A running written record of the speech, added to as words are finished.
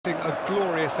creating a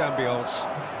glorious ambience.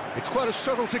 It's quite a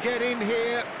struggle to get in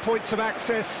here, points of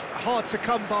access hard to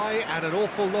come by, and an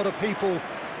awful lot of people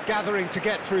gathering to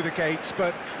get through the gates,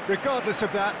 but regardless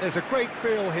of that, there's a great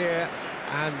feel here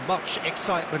and much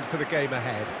excitement for the game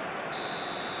ahead.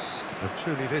 And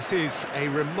truly this is a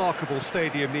remarkable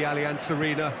stadium, the Allianz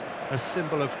Arena, a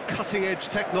symbol of cutting-edge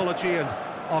technology and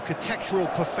architectural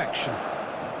perfection.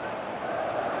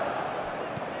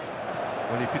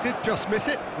 Well, if you did just miss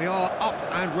it, we are up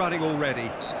and running already.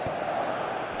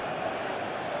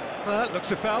 That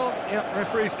looks a foul. Yep,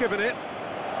 referee's given it.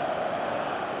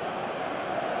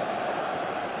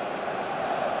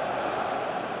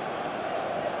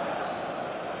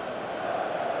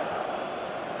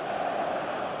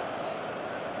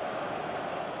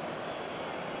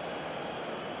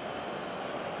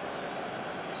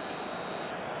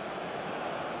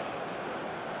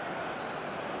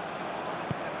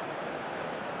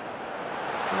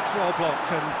 That's well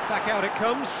blocked, and back out it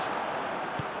comes.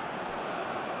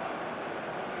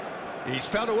 He's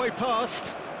found a way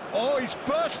past. Oh, he's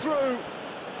burst through.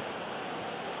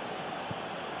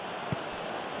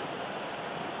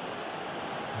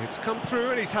 It's come through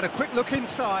and he's had a quick look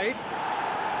inside.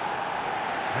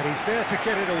 And he's there to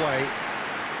get it away.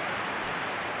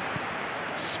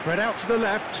 Spread out to the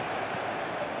left.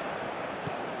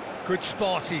 Good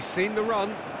spot, he's seen the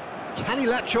run. Can he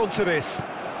latch on to this?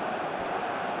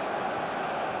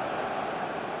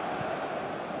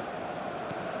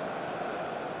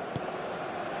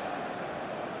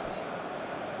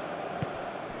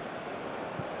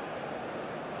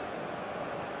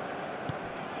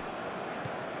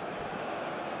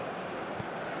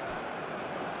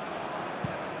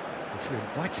 It's an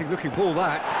inviting-looking ball,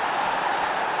 that.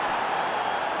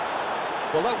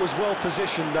 Well, that was well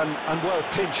positioned and well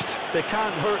pinched. They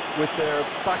can't hurt with their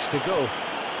backs to go.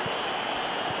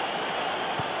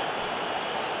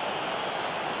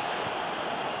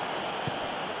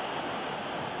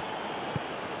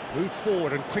 Moved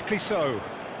forward and quickly so.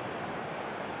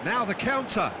 Now the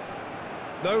counter.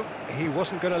 No, he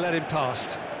wasn't going to let him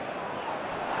past.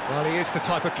 Well, he is the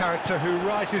type of character who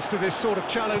rises to this sort of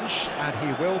challenge, and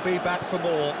he will be back for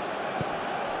more.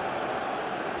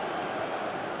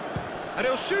 And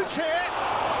he'll shoot here!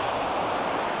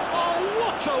 Oh,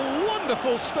 what a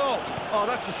wonderful stop! Oh,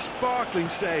 that's a sparkling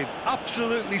save.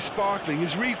 Absolutely sparkling.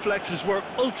 His reflexes were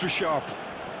ultra-sharp.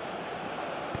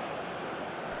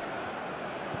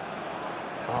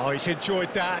 Oh, he's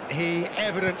enjoyed that. He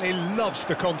evidently loves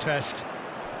the contest.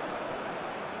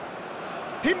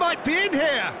 He might be in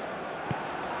here!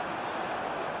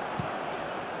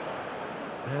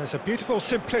 There's a beautiful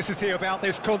simplicity about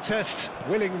this contest.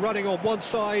 Willing running on one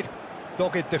side,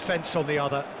 dogged defence on the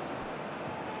other.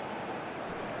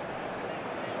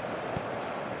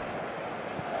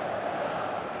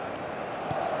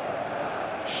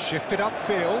 Shifted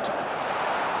upfield.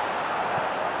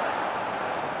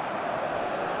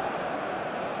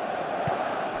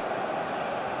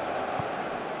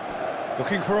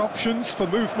 Looking for options for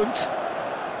movement.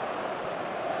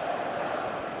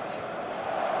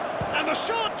 And the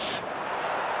shot!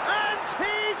 And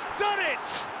he's done it!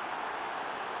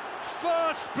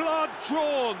 First blood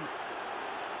drawn.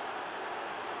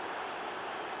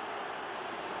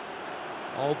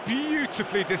 Oh,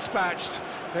 beautifully dispatched.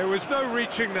 There was no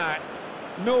reaching that.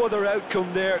 No other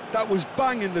outcome there. That was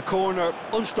bang in the corner,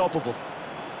 unstoppable.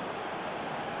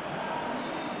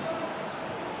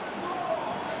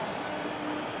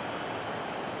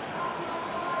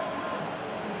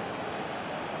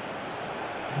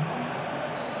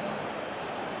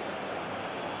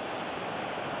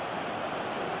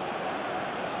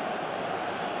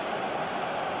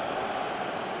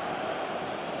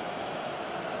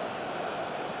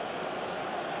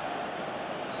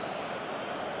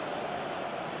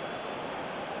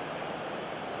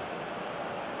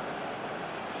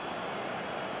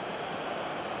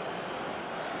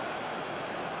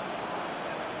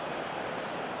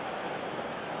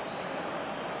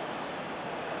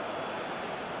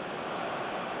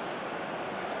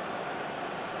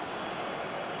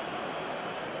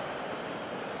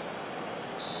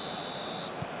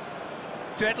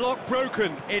 Deadlock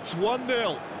broken, it's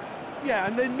 1-0. Yeah,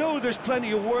 and they know there's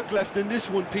plenty of work left in this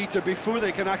one, Peter, before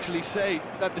they can actually say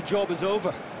that the job is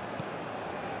over.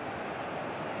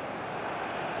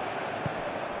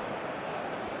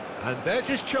 And there's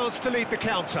his chance to lead the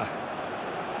counter.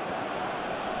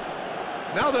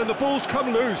 Now then, the ball's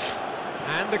come loose,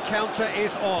 and the counter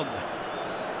is on.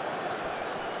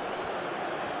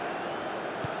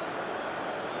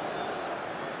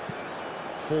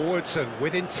 Forwards and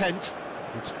with intent.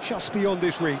 It's just beyond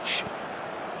his reach.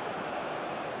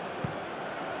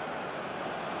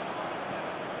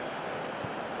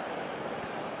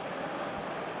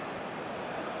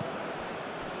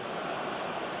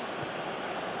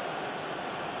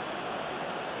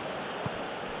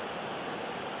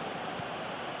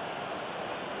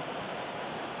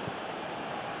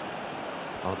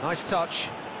 Oh, nice touch.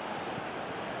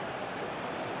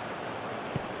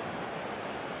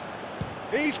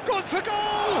 He's gone for goal!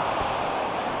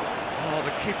 Oh,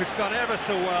 the keeper's done ever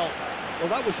so well. Well,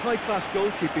 that was high-class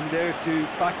goalkeeping there to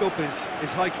back up his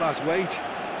high-class wage.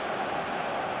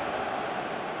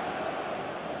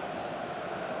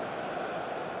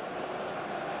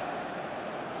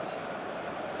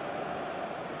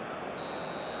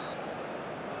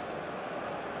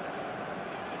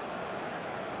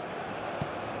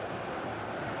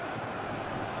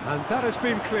 And that has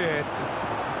been cleared.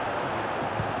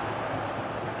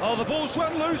 Oh, the ball's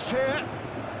run loose here.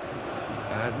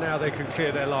 And now they can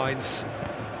clear their lines.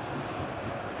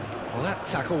 Well, that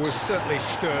tackle was certainly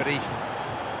sturdy.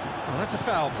 Well, that's a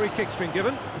foul. Free kick's been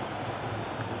given.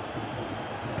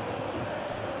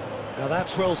 Now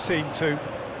that's well seen too.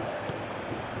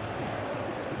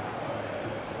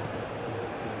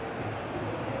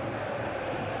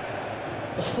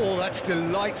 Oh, that's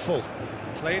delightful.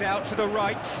 Played out to the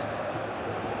right.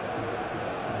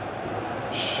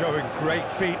 Showing great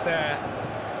feet there.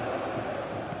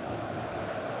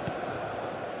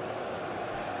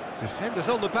 Defenders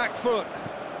on the back foot.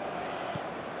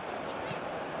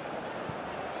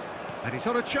 And he's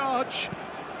on a charge.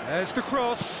 There's the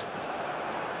cross.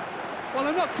 Well,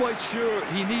 I'm not quite sure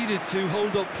he needed to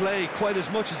hold up play quite as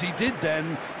much as he did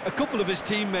then. A couple of his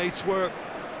teammates were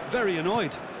very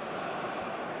annoyed.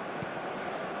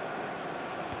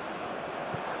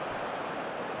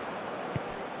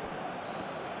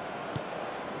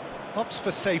 Opts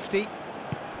for safety.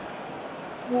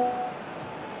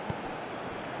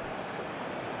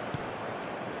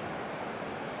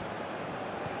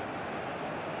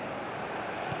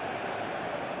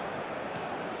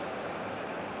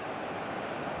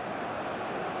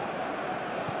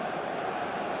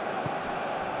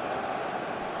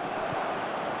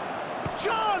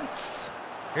 Chance!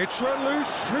 It's run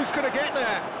loose. Who's going to get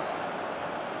there?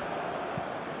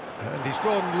 And he's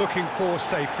gone looking for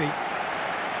safety.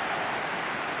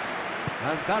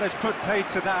 And that has put paid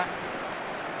to that.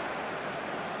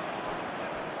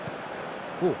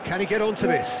 Oh, can he get onto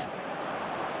this?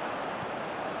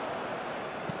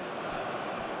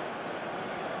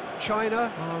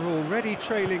 China are already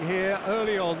trailing here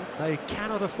early on. They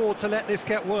cannot afford to let this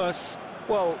get worse.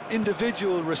 Well,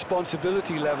 individual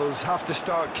responsibility levels have to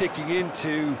start kicking in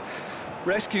to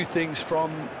rescue things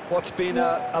from what's been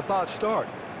a bad start.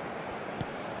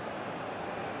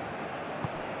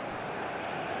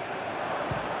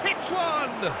 Hits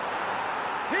one!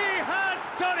 He has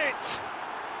done it!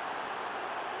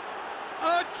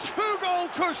 A two-goal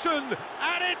cushion,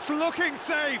 and it's looking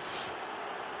safe!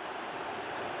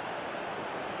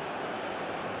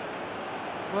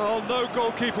 Well, no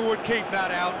goalkeeper would keep that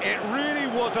out. It really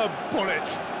was a bullet.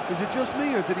 Is it just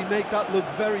me, or did he make that look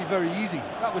very, very easy?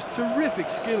 That was terrific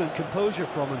skill and composure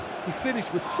from him. He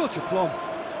finished with such aplomb.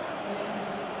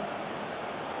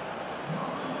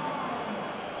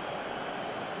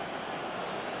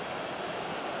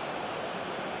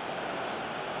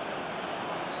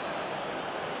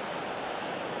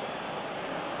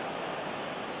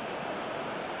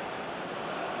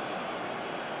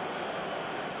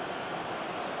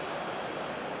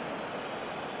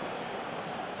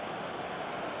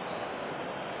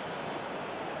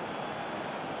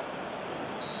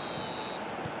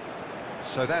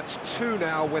 So that's two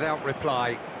now without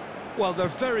reply. Well, they're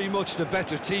very much the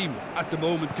better team at the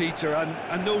moment, Peter,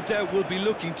 and no doubt will be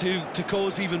looking to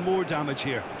cause even more damage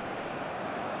here.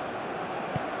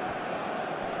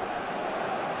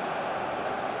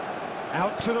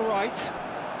 Out to the right.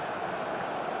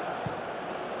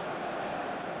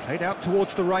 Played out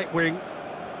towards the right wing.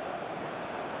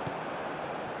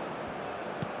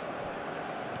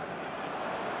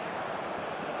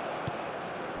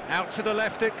 Out to the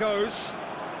left it goes.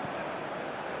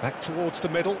 Back towards the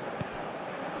middle.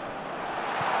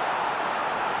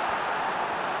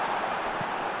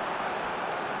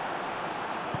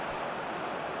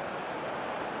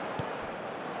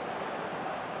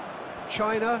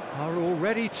 China are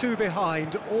already two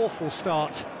behind. Awful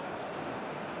start.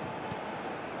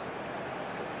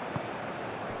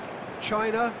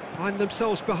 China find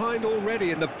themselves behind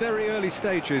already in the very early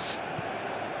stages.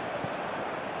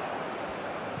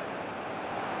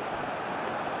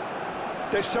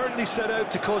 They've certainly set out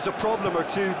to cause a problem or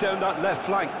two down that left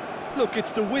flank. Look,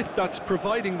 it's the width that's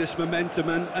providing this momentum,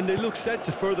 and they look set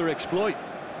to further exploit.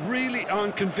 Really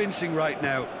aren't convincing right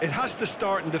now. It has to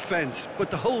start in defence,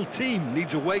 but the whole team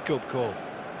needs a wake-up call.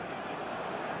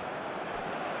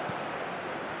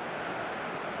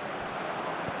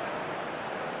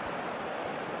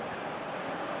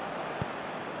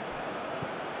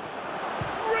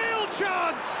 Real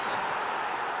chance!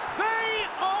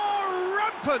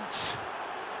 rampant.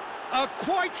 A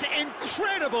quite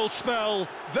incredible spell.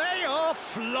 They are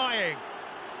flying.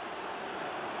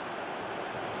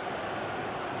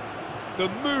 The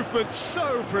movement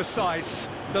so precise,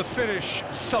 the finish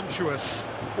sumptuous.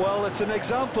 Well, it's an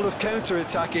example of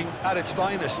counter-attacking at its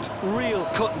finest. Real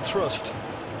cut and thrust.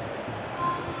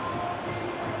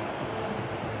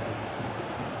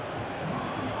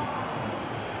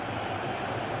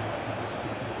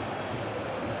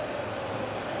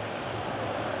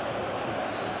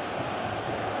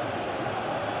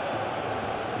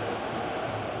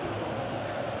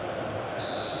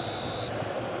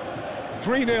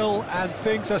 "3-0 and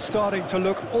things are starting to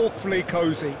look awfully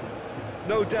cosy.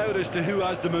 No doubt as to who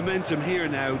has the momentum here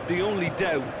now. The only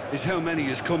doubt is how many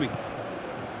is coming.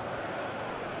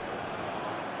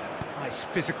 Nice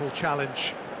physical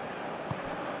challenge.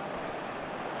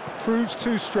 Proves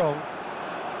too strong.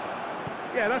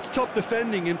 Yeah, that's top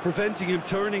defending and preventing him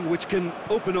turning, which can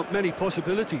open up many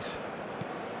possibilities.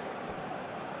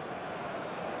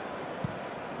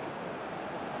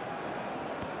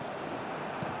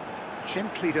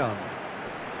 Gently done.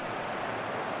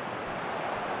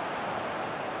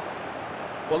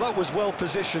 Well, that was well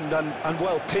positioned and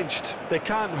well pinched. They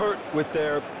can't hurt with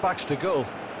their backs to goal.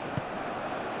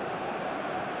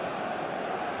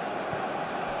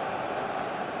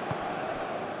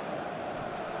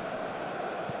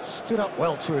 Stood up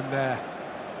well to him there.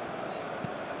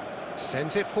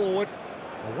 Sends it forward.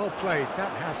 Well played.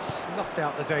 That has snuffed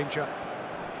out the danger.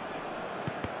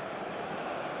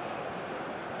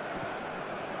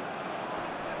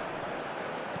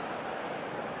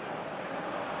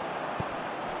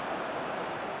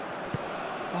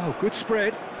 Oh, good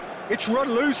spread. It's run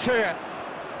loose here.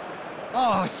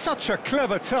 Oh, such a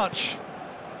clever touch.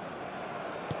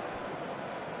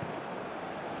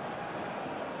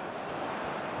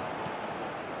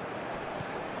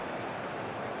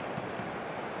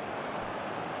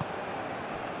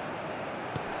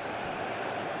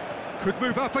 Could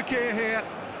move up a gear here.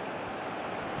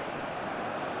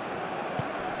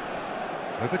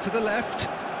 Over to the left.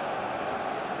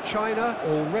 China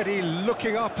already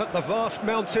looking up at the vast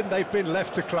mountain they've been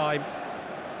left to climb.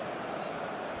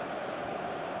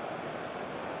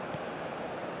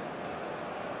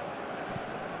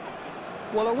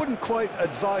 Well, I wouldn't quite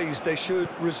advise they should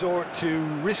resort to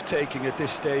risk-taking at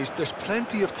this stage. There's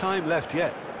plenty of time left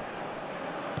yet.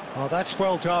 Oh, that's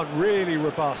well done, really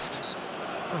robust.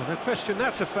 Oh, no question,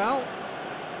 that's a foul.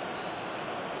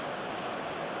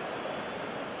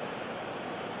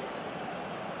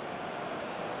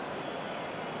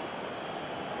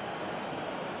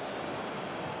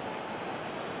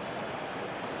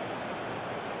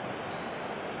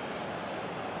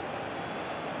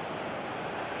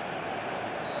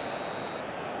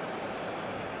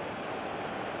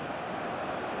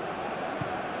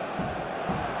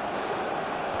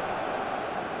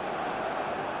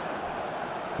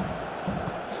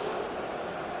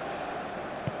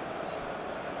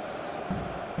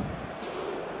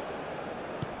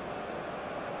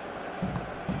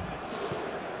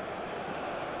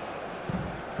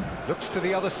 Looks to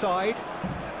the other side.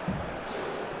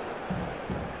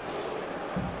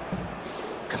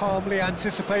 Calmly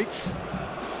anticipates.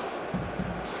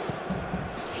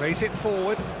 Plays it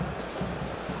forward.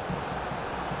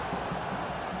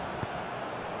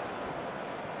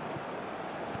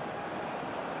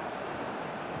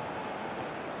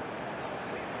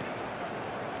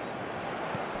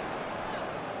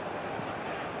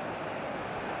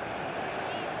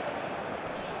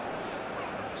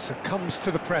 Succumbs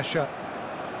to the pressure.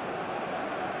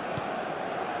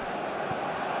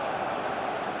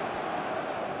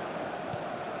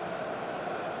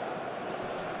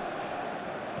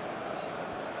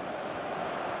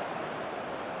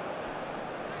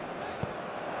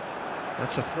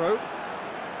 That's a throw.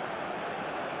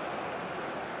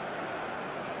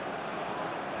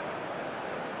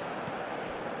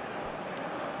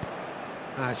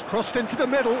 It's crossed into the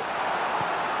middle.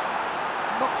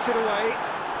 Knocks it away.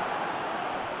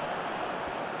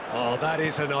 Oh, that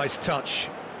is a nice touch.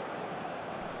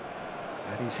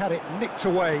 And he's had it nicked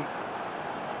away.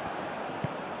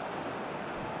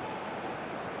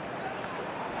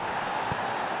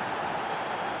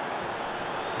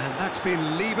 And that's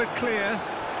been levered clear.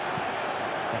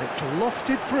 But it's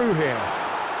lofted through here.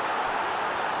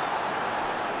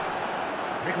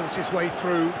 Wriggles his way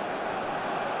through.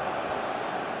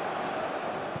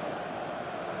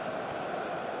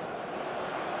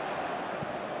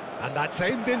 And that's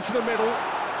aimed into the middle.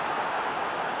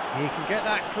 He can get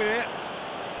that clear.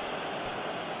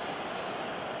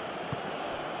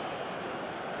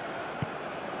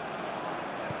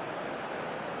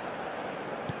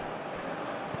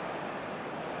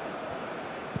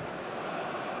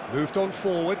 Moved on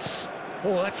forwards.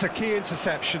 Oh, that's a key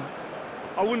interception.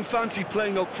 I wouldn't fancy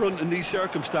playing up front in these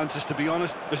circumstances, to be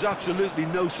honest. There's absolutely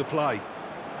no supply.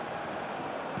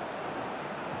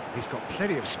 He's got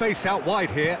plenty of space out wide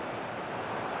here.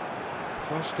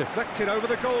 Cross deflected over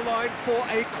the goal line for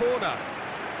a corner.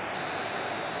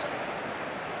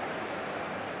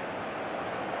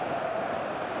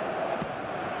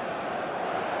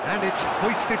 And it's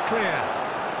hoisted clear.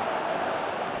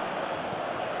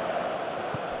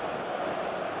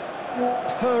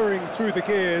 Purring through the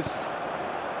gears.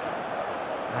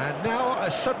 And now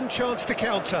a sudden chance to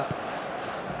counter.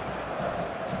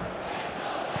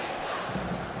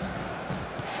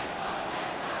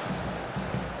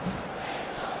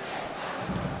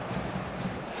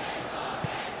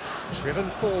 Driven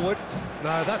forward.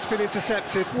 No, that's been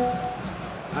intercepted.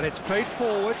 And it's played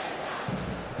forward.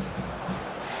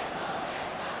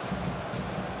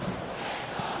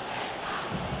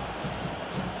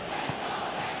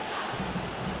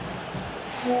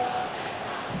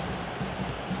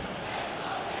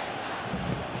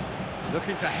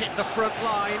 Looking to hit the front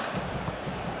line.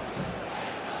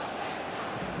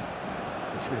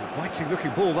 It's an inviting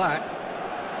looking ball, that.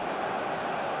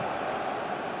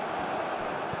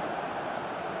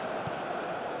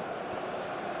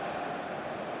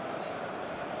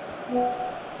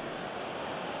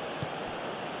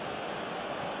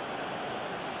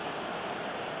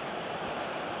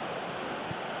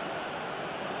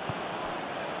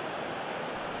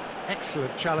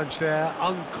 Excellent challenge there,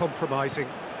 uncompromising.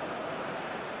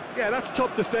 Yeah, that's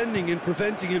top defending and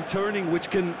preventing him turning, which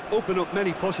can open up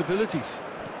many possibilities.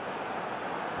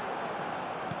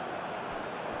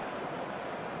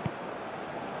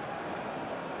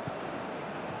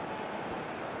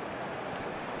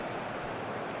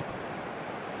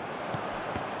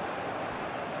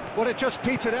 Well, it just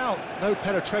petered out. No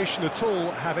penetration at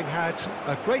all, having had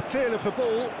a great deal of the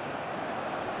ball.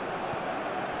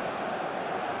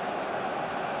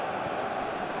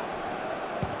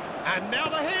 And now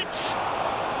the hit!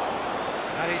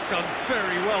 And he's done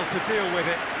very well to deal with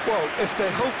it. Well, if they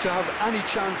hope to have any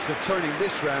chance of turning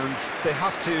this round, they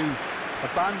have to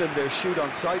abandon their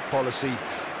shoot-on-sight policy.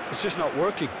 It's just not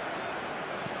working.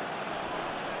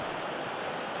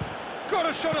 Got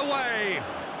a shot away!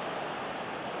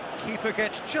 Keeper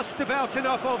gets just about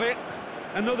enough of it.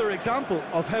 Another example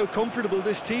of how comfortable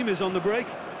this team is on the break.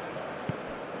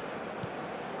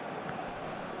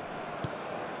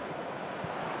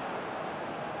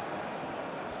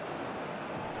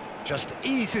 Just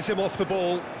eases him off the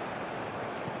ball.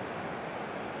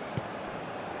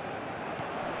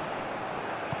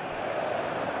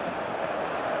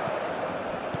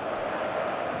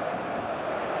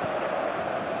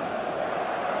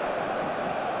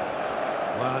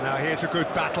 Well, now here's a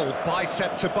good battle,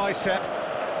 bicep to bicep.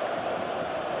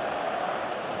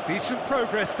 Decent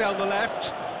progress down the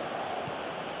left.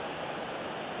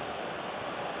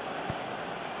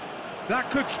 That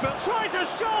could spell... Tries a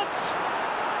shot!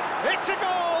 It's a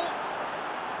goal!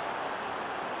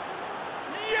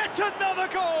 Yet another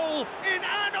goal in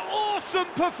an awesome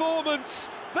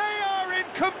performance! They are in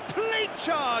complete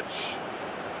charge!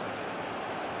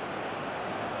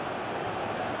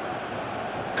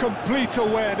 Complete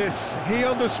awareness. He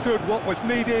understood what was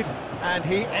needed and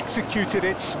he executed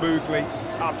it smoothly.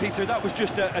 Peter, that was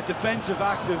just a defensive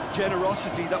act of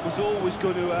generosity that was always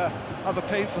going to have a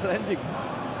painful ending.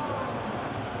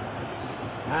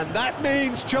 And that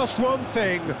means just one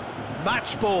thing,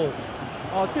 match ball.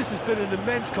 Oh, this has been an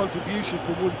immense contribution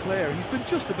from one player. He's been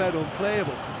just about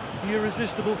unplayable. The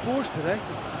irresistible force today.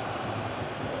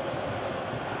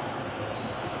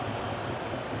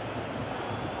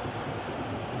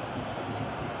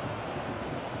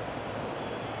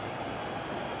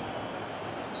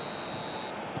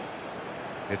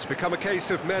 It's become a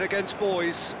case of men against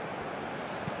boys.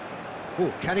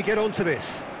 Oh, can he get onto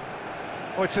this?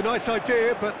 Oh, it's a nice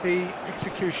idea, but the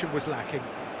execution was lacking.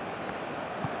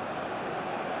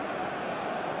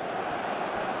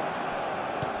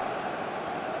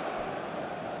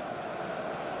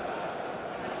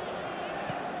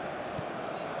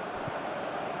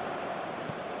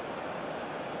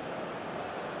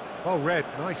 Well read,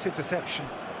 nice interception.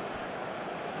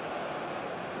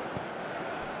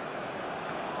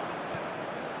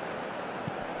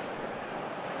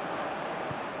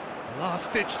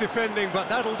 Last-ditch defending, but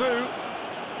that'll do.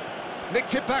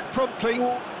 Nicked it back promptly.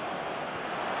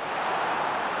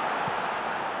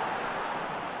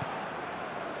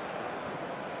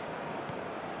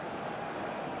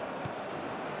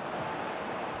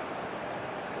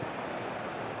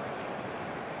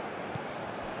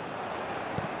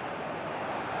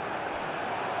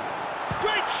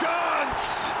 Great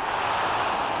chance!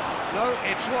 No,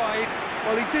 it's wide.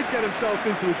 Well, he did get himself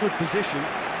into a good position,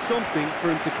 something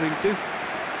for him to cling to.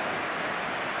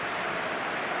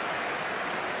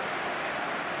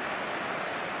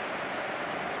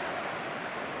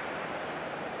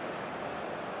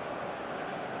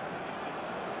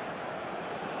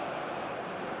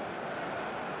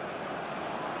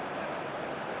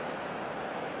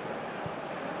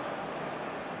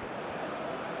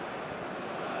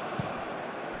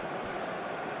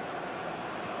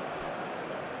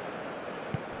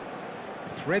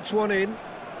 Threads one in.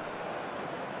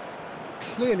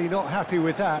 Clearly not happy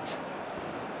with that.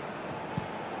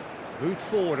 Moved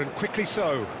forward and quickly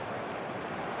so.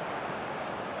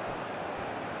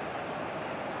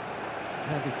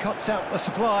 And he cuts out the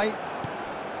supply.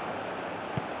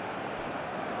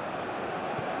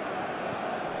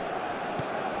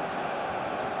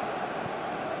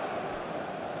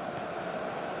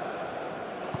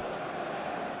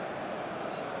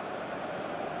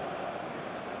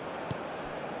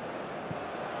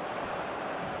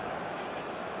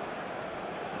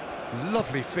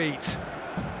 Lovely feet.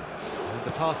 And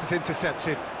the pass is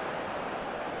intercepted.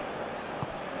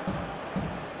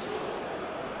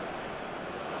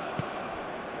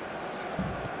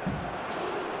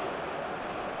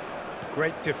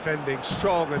 Great defending,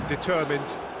 strong and determined.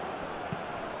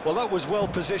 Well, that was well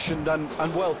positioned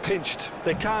and well pinched.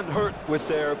 They can't hurt with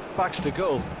their backs to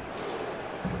goal.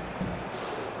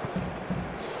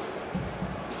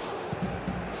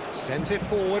 Sends it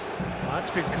forward.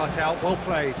 That's been cut out, well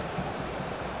played.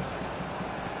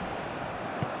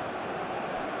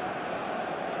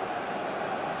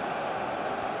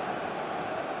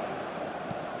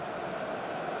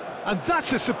 And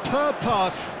that's a superb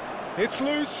pass. It's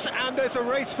loose and there's a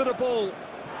race for the ball.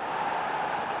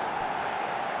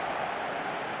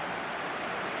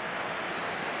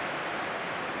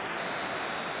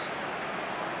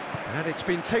 And it's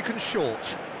been taken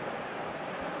short.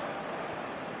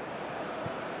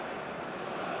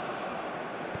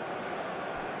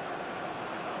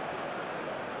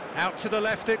 Out to the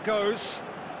left it goes.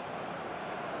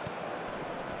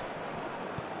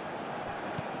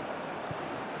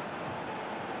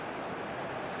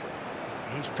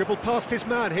 He's dribbled past his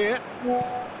man here.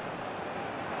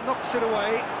 Knocks it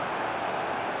away.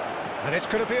 And it's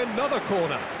going to be another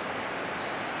corner.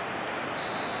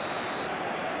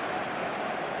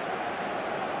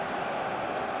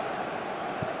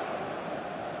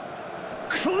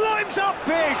 Climbs up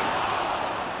big!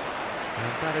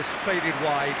 And that has faded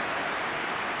wide.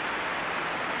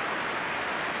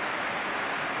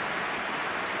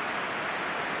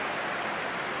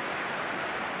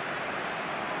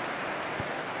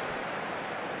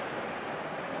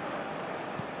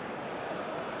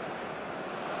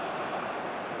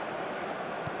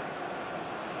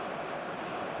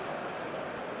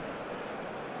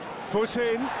 Foot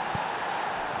in.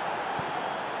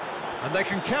 And they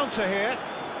can counter here.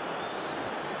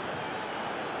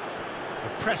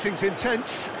 The pressing's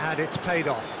intense, and it's paid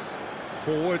off.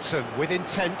 Forwards and with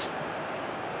intent.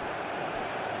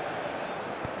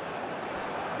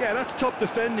 Yeah, that's top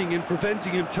defending and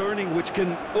preventing him turning, which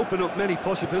can open up many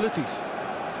possibilities.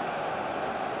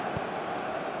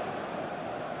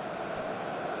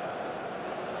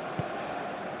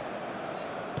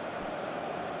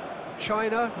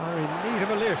 China are in need of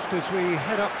a lift as we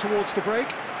head up towards the break.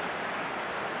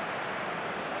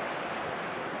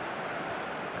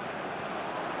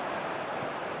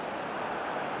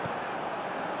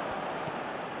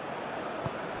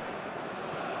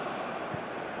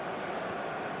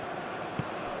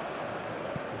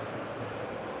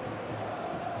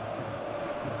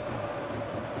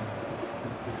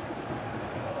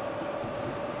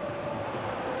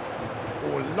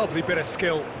 Oh, lovely bit of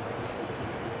skill.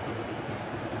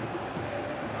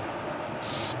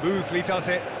 Smoothly does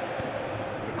it.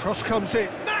 The cross comes in.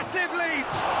 Massive leap!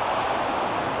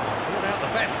 Brought out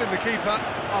the best in the keeper.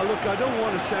 Oh, look, I don't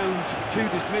want to sound too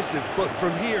dismissive, but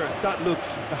from here, that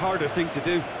looked the harder thing to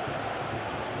do.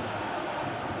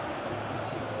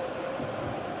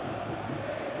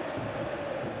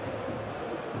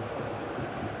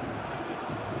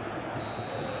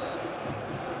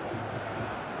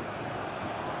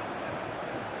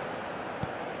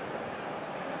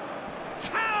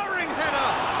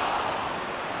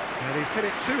 And he's hit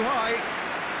it too high.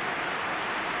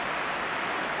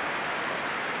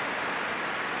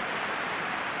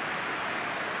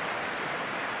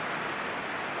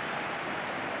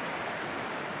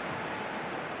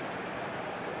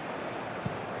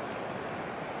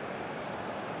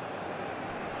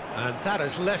 And that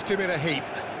has left him in a heap.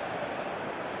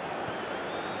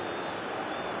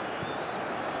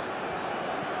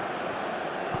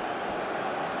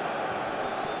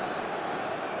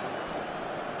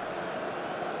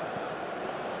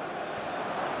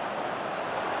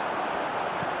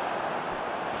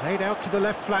 Played out to the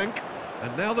left flank,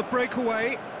 and now the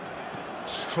breakaway.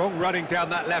 Strong running down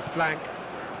that left flank.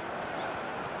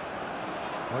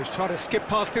 Oh, he's trying to skip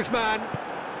past his man.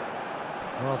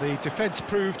 Well, the defence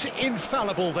proved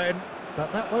infallible then,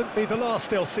 but that won't be the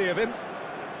last they'll see of him.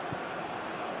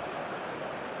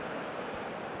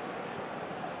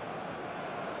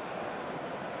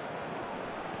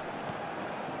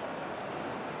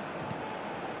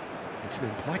 It's an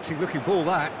inviting-looking ball,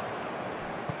 that.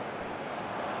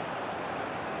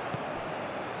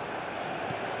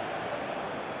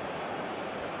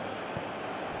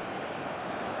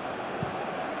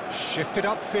 Shifted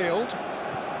upfield,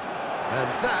 and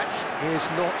that is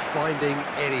not finding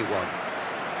anyone.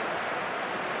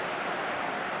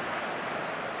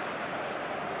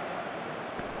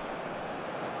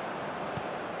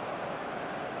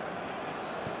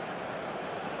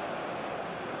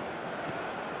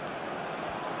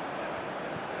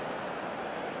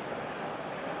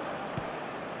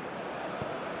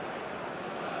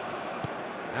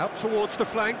 Out towards the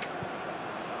flank.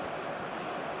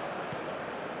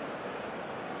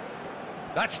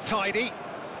 That's tidy.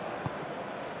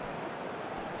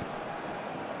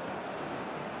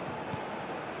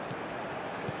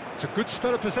 It's a good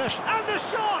spell of possession. And the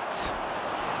shot!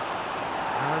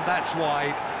 And that's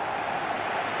wide.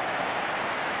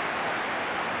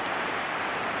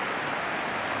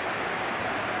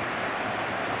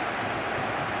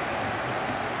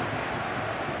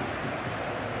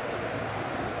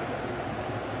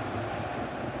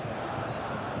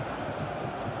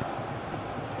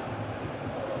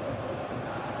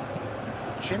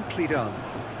 Gently done.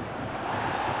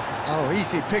 Oh,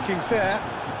 easy pickings there.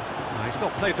 No, he's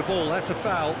not played the ball, that's a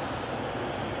foul.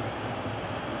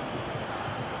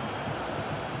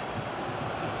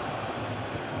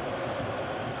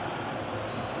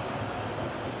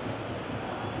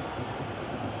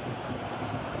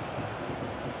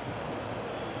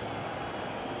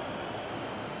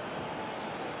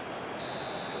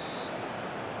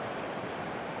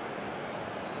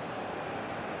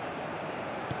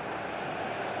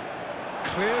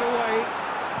 Cleared away.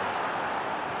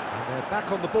 And they're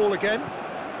back on the ball again.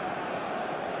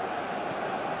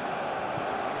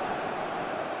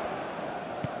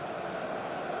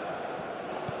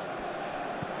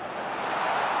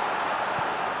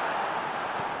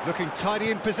 Looking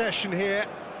tidy in possession here.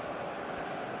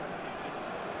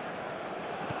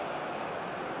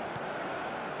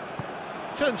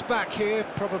 Turns back here,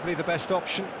 probably the best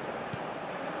option.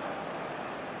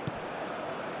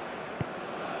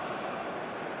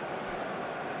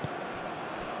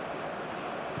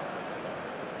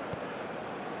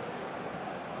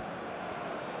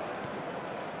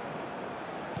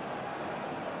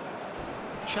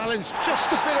 Challenge just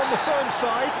a bit on the firm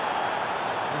side.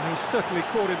 And he's certainly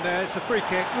caught him there. It's a free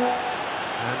kick.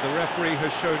 And the referee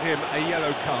has shown him a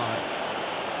yellow card.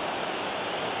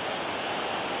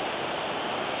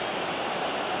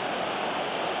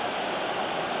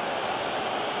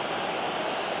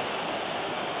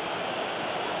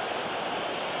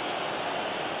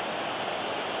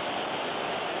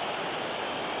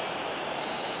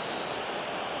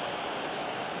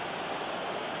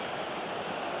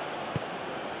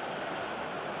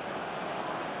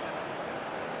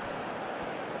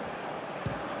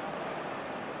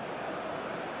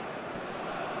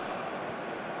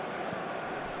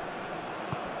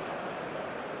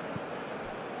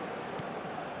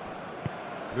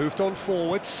 Moved on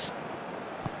forwards.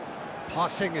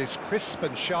 Passing is crisp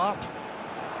and sharp.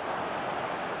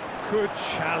 Good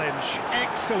challenge,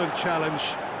 excellent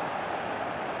challenge.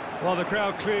 Well, the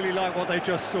crowd clearly like what they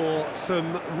just saw.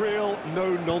 Some real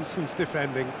no-nonsense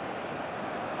defending.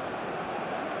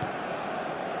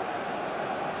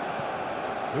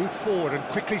 Moved forward and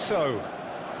quickly so.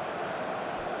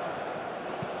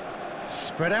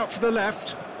 Spread out to the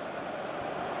left.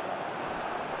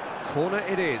 Corner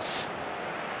it is.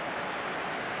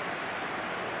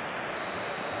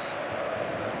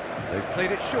 They've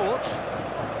played it short.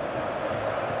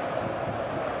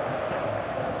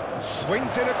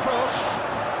 Swings in across.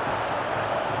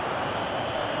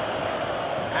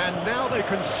 And now they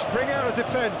can spring out of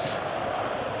defence.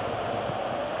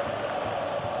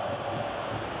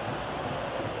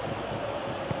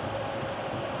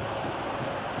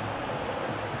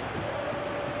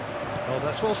 Oh,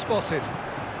 that's well spotted.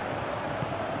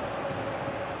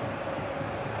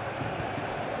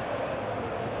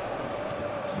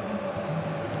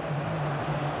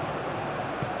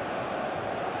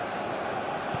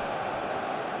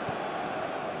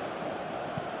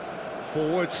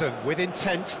 Forwards and with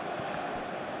intent.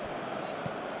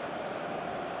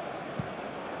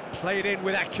 Played in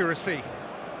with accuracy.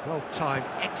 Well timed,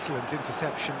 excellent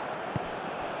interception.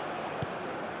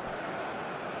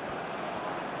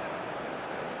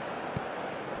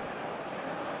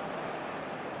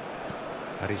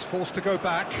 And he's forced to go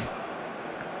back.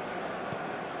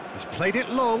 He's played it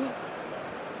long.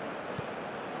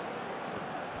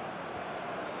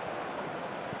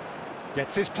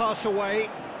 Gets his pass away.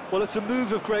 Well, it's a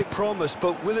move of great promise,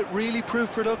 but will it really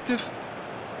prove productive?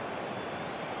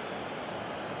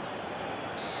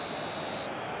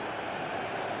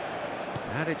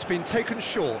 And it's been taken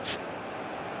short.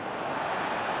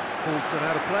 Ball's gone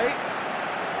out of play.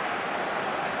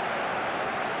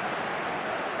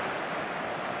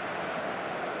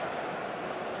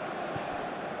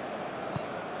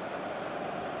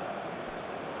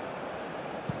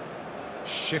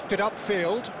 Shifted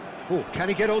upfield. Oh, can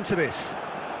he get onto this?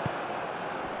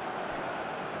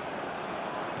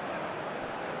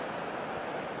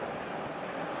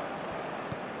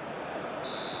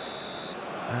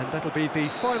 And that'll be the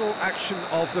final action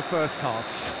of the first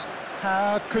half.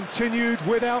 Have continued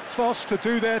without fuss to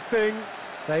do their thing.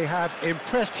 They have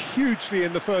impressed hugely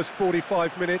in the first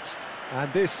 45 minutes,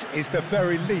 and this is the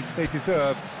very least they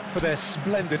deserve for their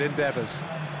splendid endeavours.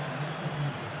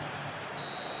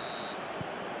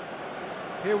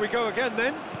 Here we go again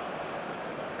then.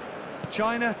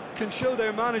 China can show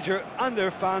their manager and their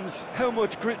fans how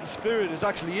much grit and spirit is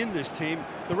actually in this team.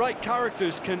 The right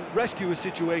characters can rescue a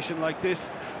situation like this,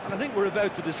 and I think we're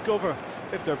about to discover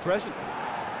if they're present.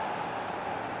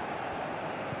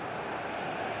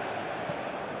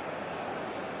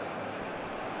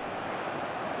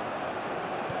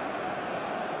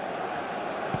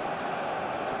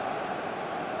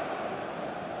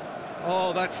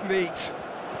 Oh, that's neat.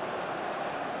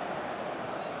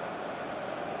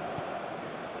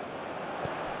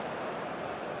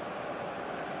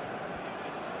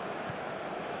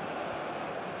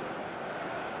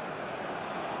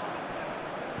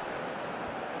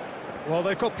 Well,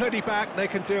 they've got plenty back, they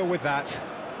can deal with that.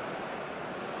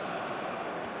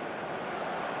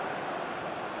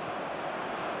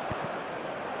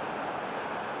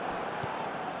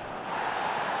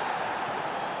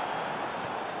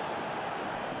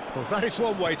 Well, that is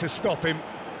one way to stop him.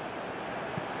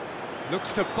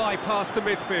 Looks to bypass the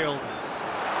midfield.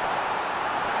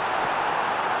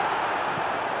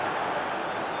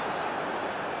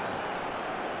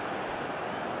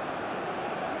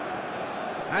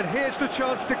 And here's the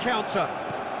chance to counter.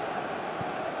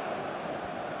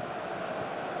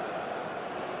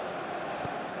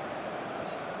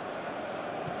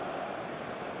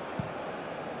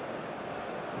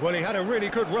 Well, he had a really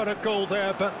good run at goal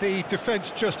there, but the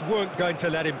defence just weren't going to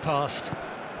let him past.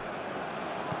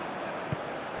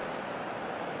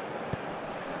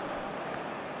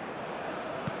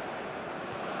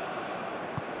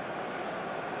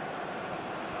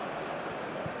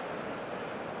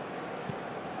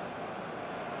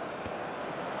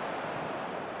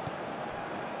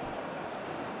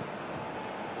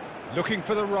 Looking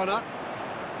for the runner.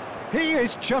 He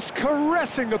is just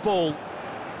caressing the ball.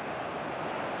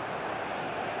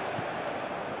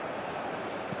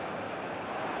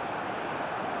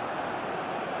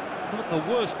 Not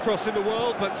the worst cross in the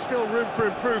world, but still room for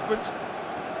improvement.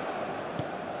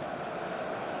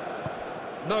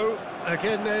 No,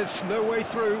 again there's no way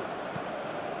through.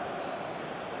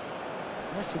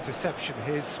 Nice interception,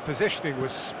 his positioning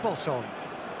was spot on.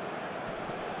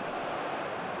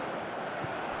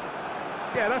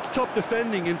 Yeah, that's top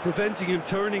defending and preventing him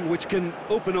turning, which can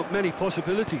open up many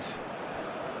possibilities.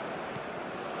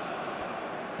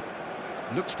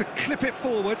 Looks to clip it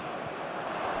forward.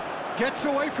 Gets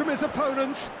away from his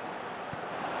opponents.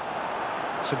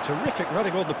 Some terrific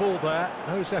running on the ball there.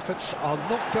 Those efforts are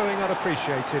not going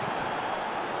unappreciated.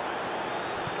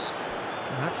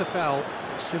 And that's a foul.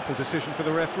 A simple decision for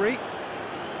the referee.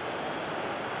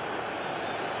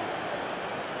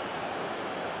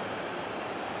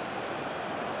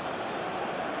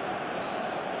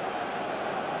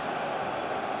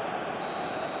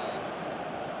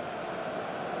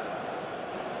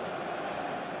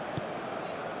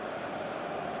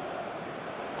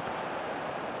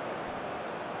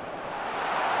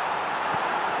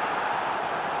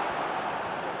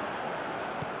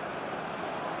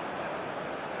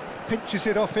 Pinches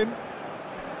it off him.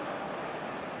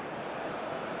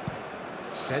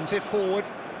 Sends it forward.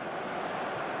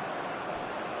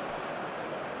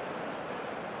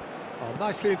 Oh,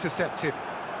 nicely intercepted.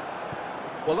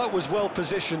 Well, that was well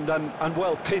positioned and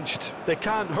well pinched. They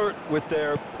can't hurt with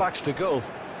their backs to goal.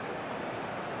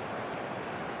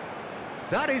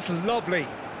 That is lovely.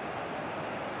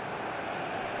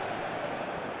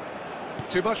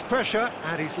 Too much pressure,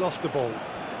 and he's lost the ball.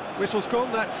 Whistle's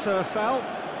gone, that's foul.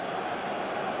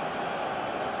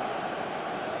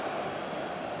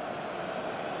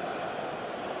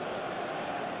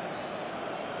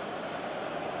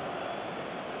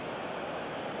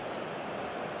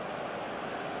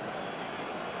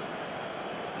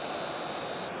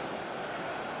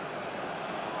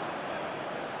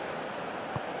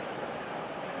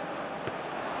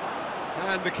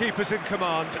 And the keeper's in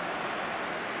command.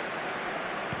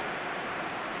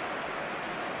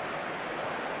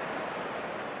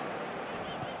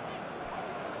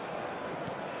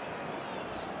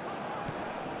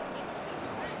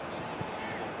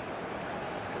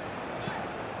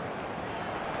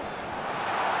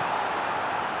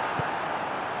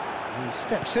 He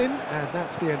steps in, and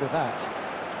that's the end of that.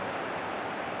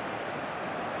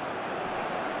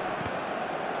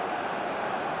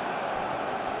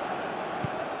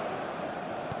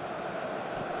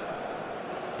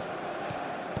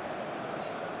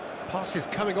 Passes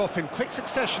coming off in quick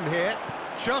succession here.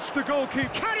 Just the goalkeeper.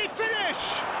 Can he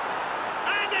finish?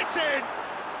 And it's in!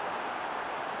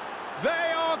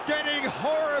 They are getting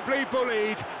horribly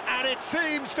bullied, and it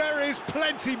seems there is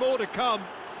plenty more to come.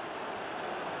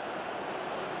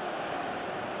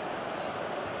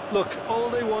 Look, all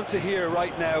they want to hear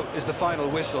right now is the final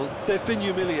whistle. They've been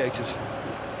humiliated.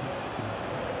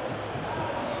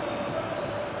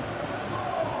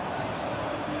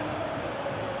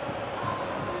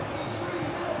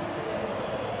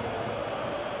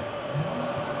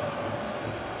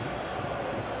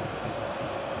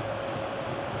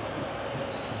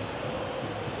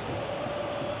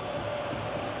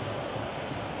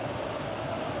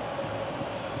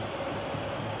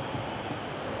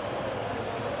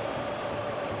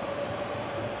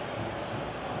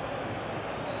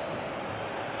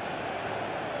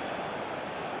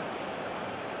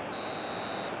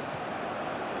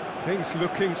 Things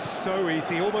looking so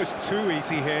easy, almost too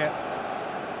easy here.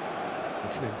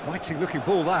 It's an inviting looking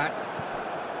ball, that.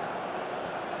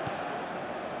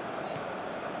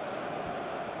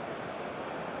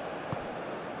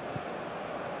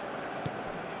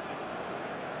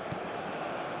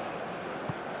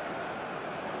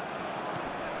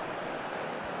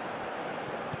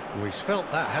 Oh, he's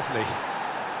felt that, hasn't he?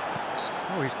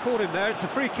 Oh, he's caught him there, it's a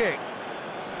free kick.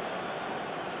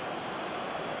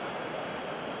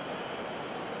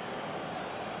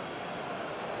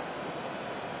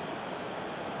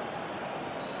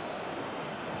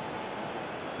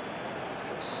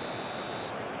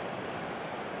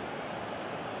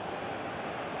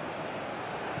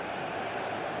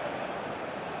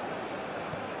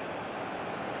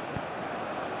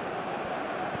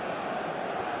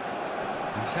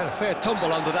 He's had a fair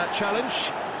tumble under that challenge.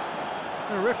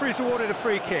 The referee's awarded a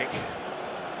free kick.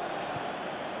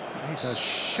 He's a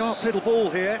sharp little ball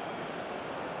here.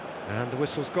 And the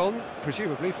whistle's gone,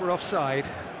 presumably for offside.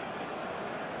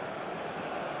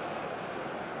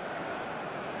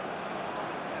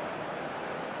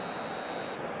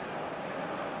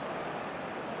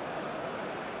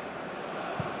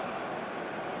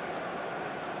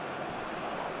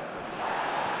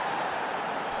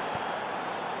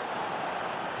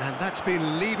 And that's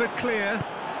been levered clear.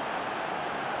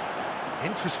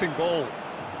 Interesting ball.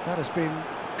 That has been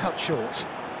cut short.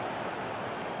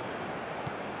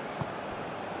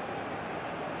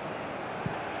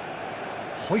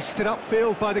 Hoisted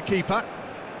upfield by the keeper.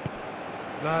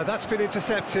 No, that's been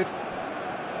intercepted.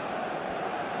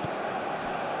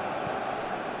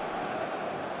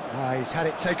 He's had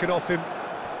it taken off him.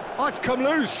 Oh, it's come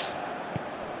loose.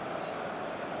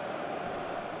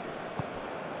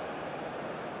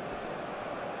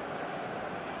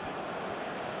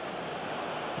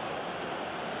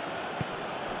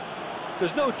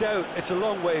 There's no doubt it's a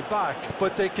long way back,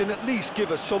 but they can at least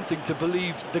give us something to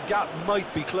believe the gap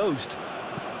might be closed.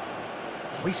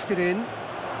 Hoisted in.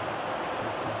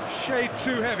 Shade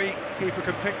too heavy. Keeper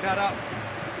can pick that up.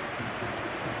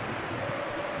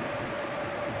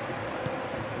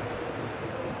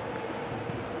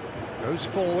 Goes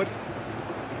forward.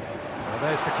 Well,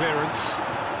 there's the clearance.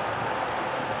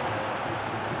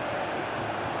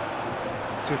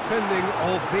 Defending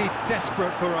of the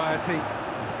desperate variety.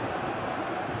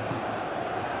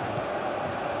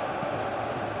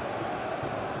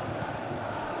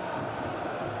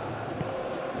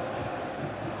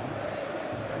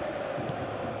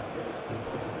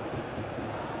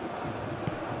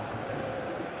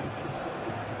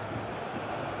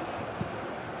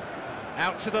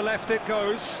 Out to the left it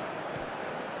goes.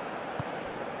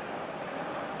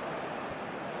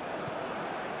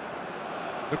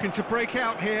 Looking to break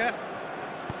out here.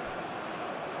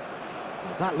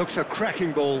 Well, that looks a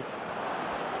cracking ball.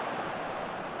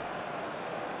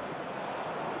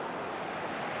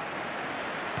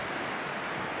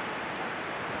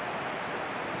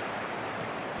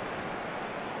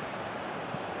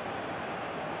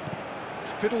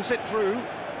 fiddles it through.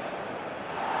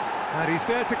 And he's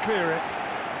there to clear it.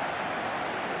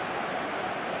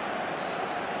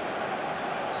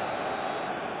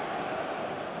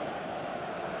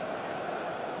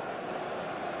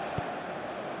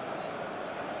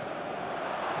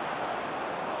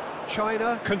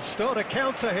 China can start a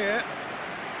counter here.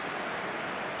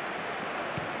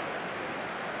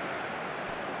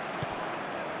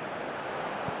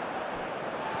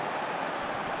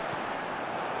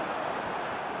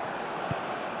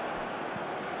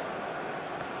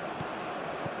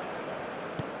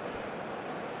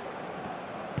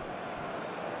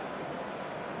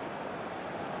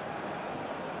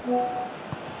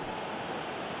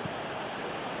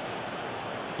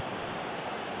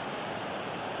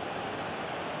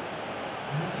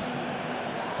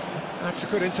 That's a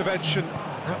good intervention.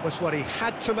 That was what he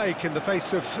had to make in the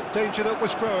face of danger that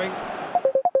was growing.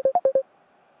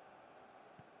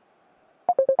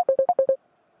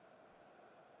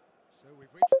 So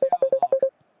we've reached the hour mark.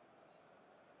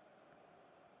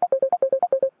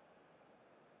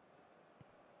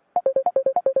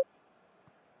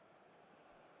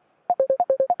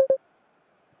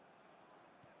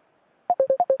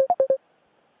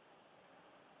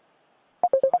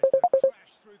 Tries to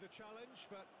crash through the challenge,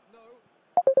 but no.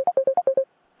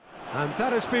 And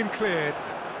that has been cleared.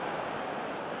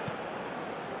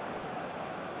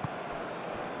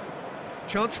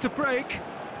 Chance to break.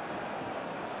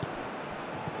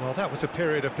 Well, that was a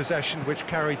period of possession which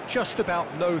carried just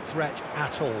about no threat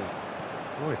at all.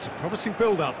 Oh, it's a promising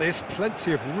build-up, this.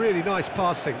 Plenty of really nice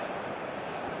passing.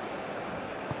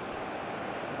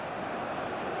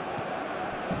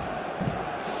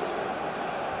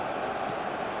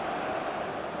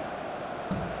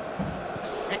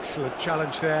 Excellent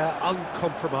challenge there,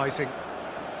 uncompromising.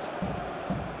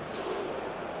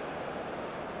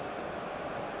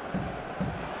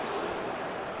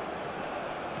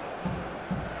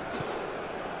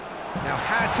 Now,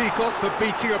 has he got the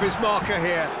beating of his marker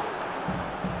here?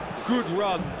 Good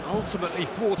run, ultimately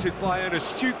thwarted by an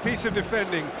astute piece of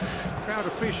defending. Crowd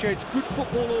appreciates good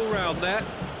football all round there.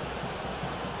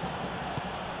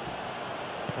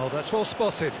 Oh, that's well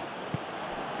spotted.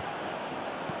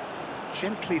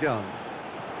 Gently done.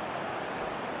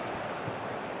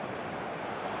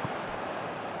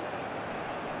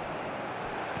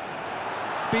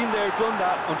 Been there, done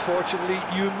that, unfortunately.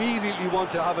 You immediately want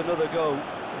to have another go.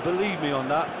 Believe me on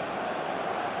that.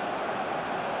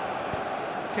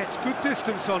 Gets good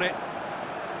distance on it.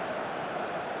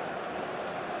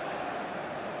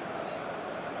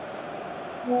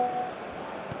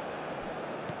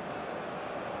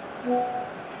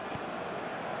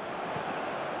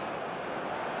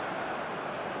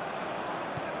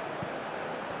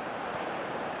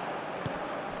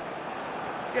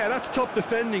 Yeah, that's top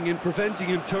defending and preventing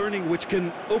him turning, which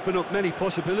can open up many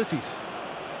possibilities.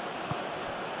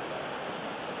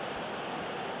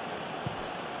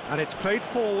 And it's played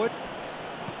forward.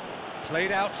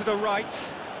 Played out to the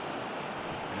right.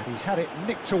 And he's had it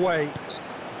nicked away.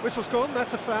 Whistle's gone,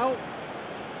 that's a foul.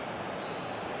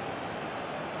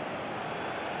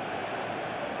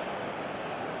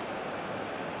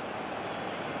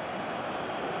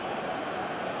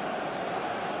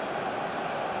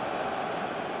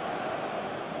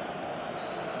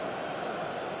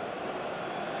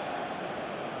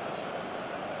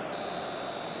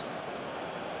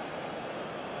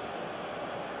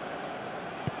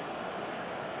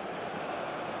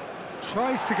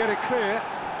 Tries to get it clear.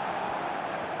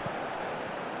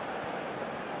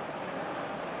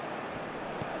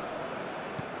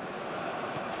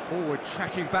 Forward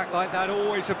tracking back like that,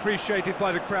 always appreciated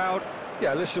by the crowd.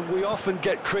 Yeah, listen, we often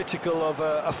get critical of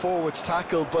a forward's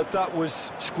tackle, but that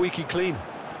was squeaky clean.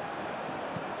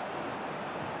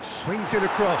 Swings it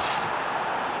across.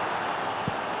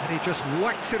 And he just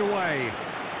whacks it away.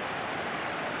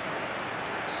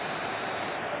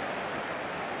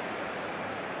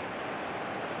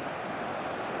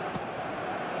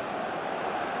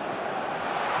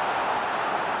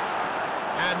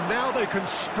 And now they can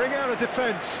spring out of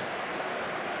defence.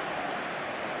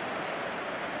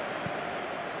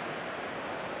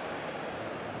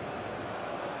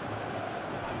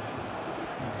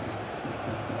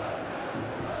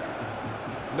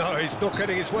 No, he's not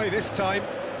getting his way this time.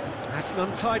 That's an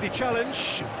untidy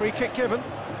challenge. Free kick given.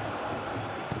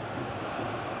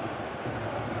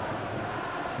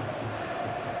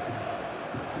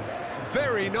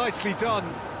 Very nicely done.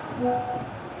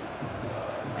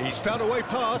 He's found a way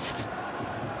past.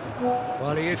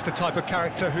 Well, he is the type of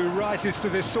character who rises to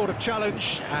this sort of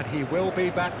challenge, and he will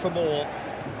be back for more.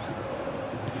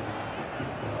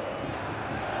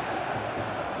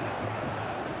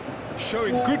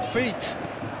 showing good feet.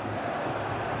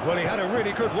 Well, he had a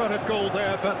really good run at goal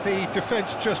there, but the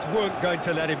defence just weren't going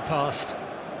to let him past.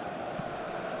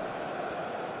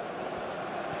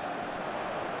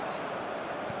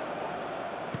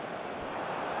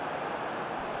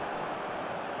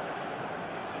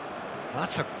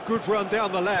 That's a good run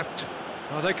down the left.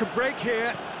 Oh, they can break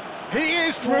here. He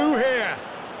is through here.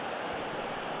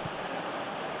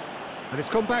 And it's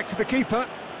gone back to the keeper.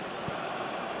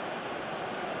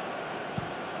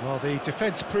 Well, the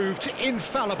defence proved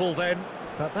infallible then,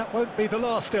 but that won't be the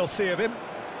last they'll see of him.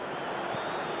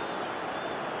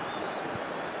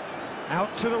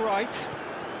 Out to the right.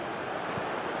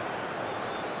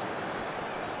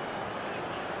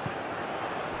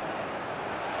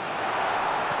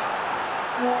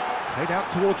 Played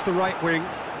out towards the right wing.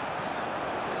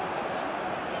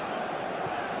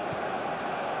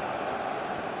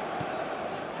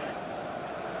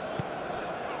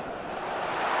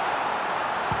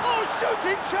 Oh,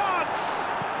 shooting chance!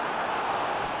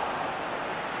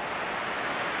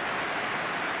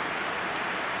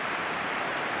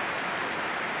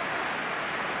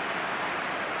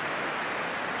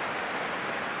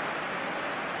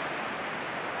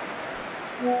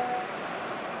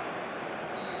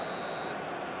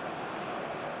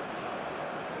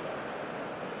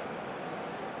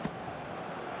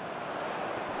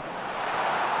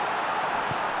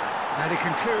 And he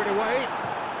can clear it away.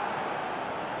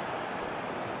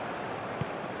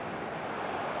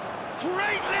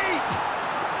 Great leap!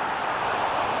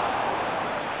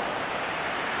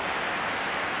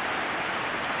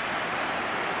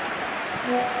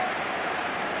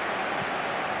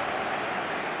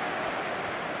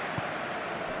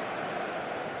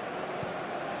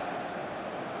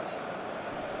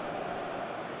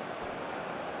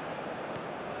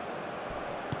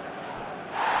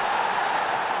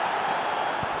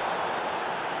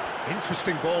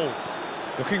 Interesting ball.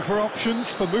 Looking for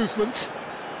options for movement.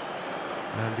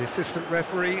 And the assistant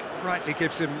referee rightly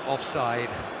gives him offside.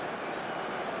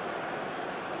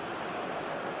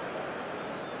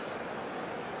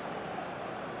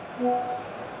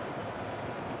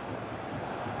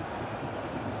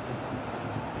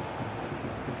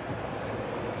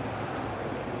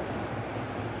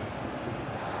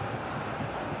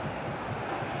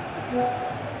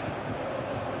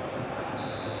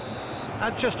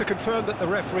 And just to confirm that the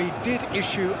referee did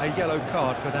issue a yellow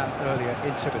card for that earlier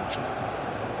incident.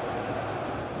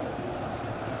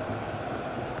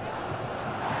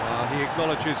 He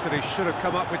acknowledges that he should have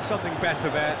come up with something better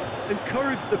there.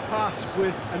 Encouraged the pass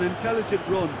with an intelligent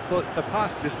run, but the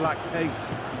pass just lacked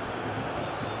pace.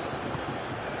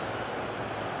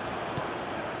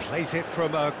 Plays it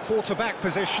from a quarterback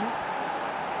position.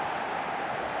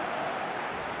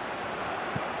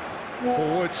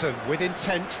 Forwards and with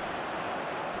intent.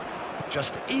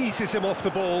 Just eases him off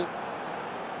the ball.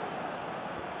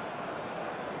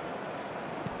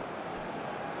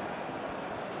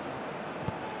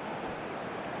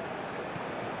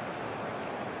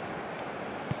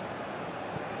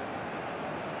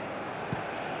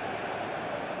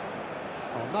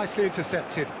 Oh, nicely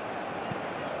intercepted.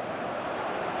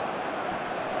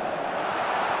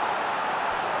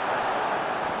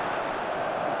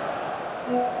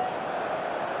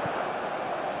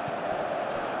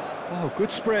 Oh,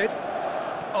 good spread.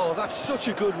 Oh, that's such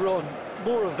a good run.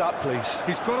 More of that, please.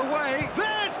 He's got away.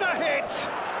 There's the hit!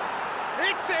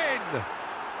 It's in!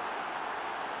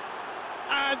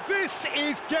 And this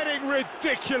is getting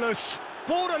ridiculous.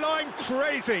 Borderline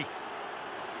crazy.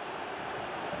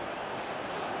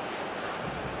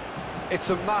 It's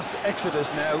a mass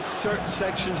exodus now. Certain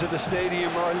sections of the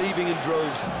stadium are leaving in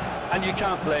droves, and you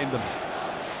can't blame them.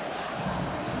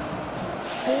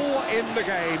 4 in the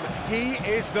game. He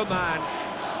is the man.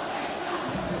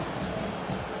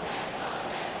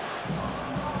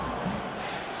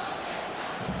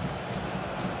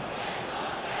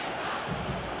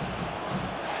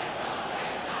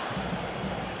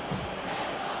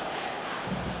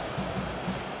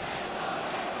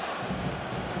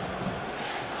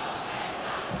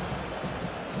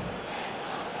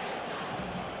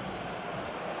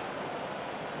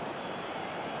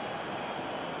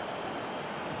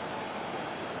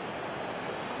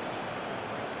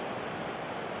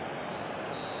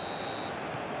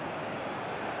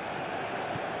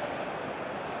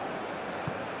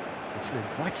 It's an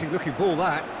inviting looking ball,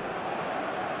 that.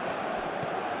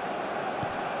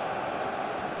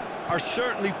 Are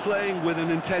certainly playing with an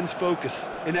intense focus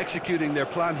in executing their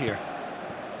plan here.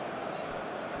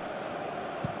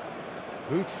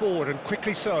 Moved forward and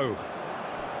quickly so.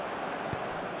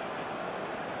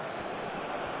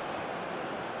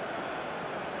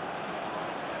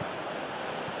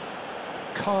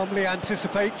 calmly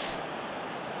anticipates.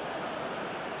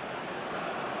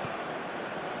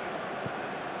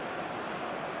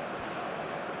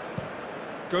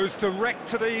 Goes direct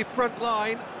to the front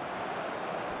line.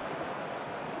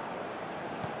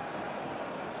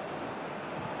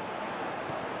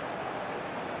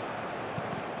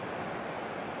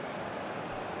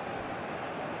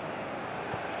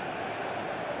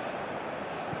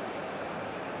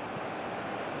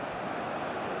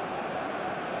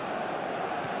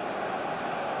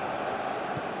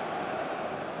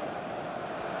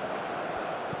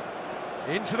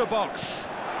 Into the box.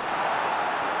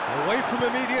 Away from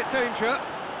immediate danger.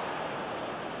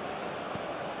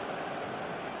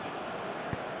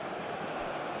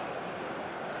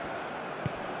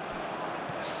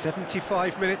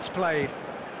 "75 minutes played."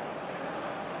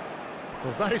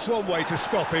 Well, that is one way to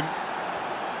stop him.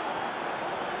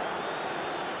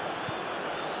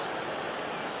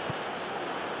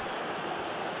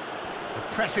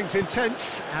 The pressing's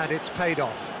intense, and it's paid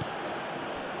off.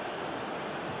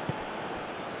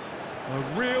 A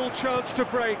real chance to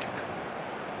break.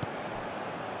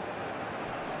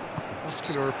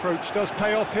 Muscular approach does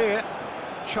pay off here.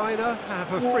 China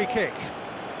have a free kick.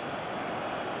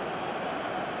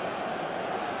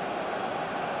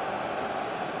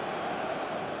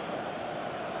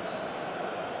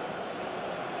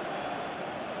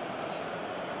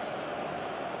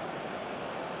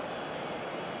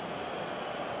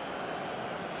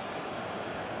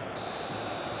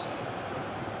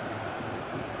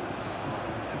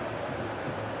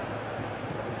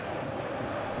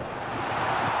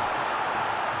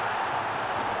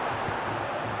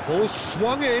 Ball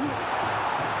swung in,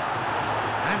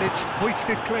 and it's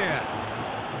hoisted clear.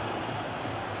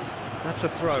 That's a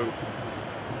throw.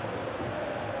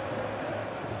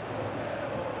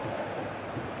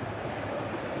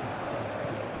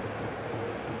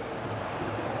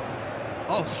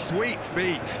 Oh, sweet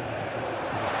feet. He's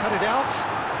cut it out.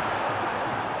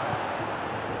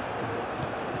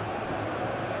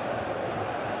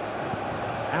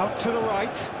 Out to the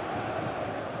right.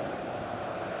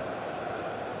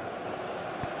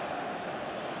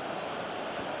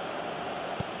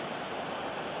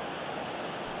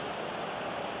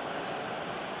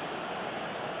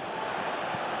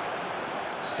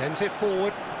 Sends it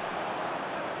forward.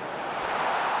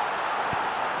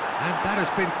 And that has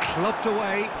been clubbed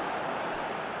away.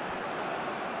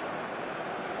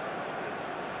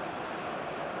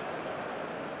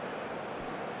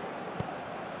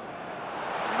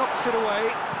 Knocks it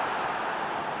away.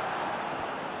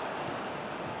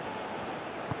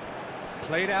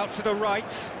 Played out to the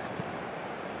right.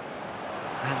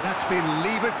 And that's been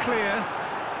levered clear.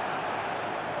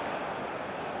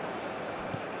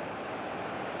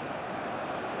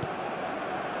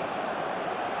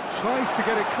 Tries to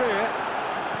get it clear.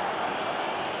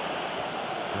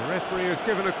 The referee has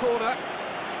given a corner.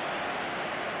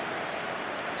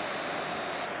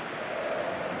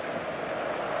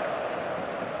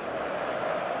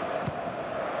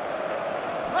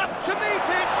 Up to meet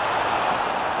it!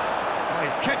 Oh,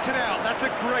 he's kept it out, that's a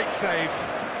great save.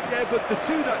 Yeah, but the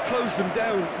two that closed them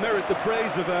down merit the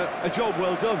praise of a job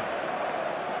well done.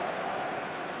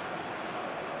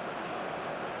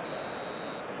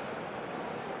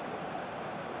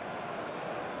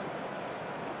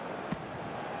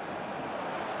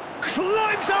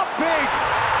 Climbs up big!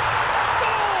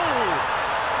 Goal!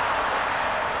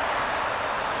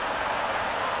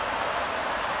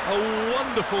 A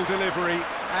wonderful delivery,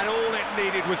 and all it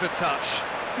needed was a touch.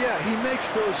 Yeah, he makes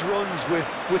those runs with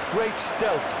great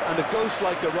stealth and a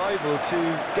ghost-like arrival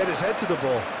to get his head to the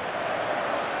ball.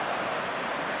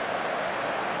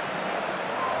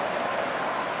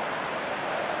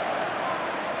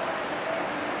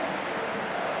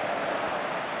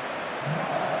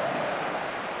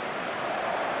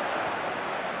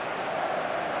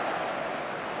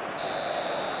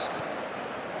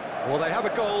 Well, they have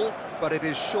a goal, but it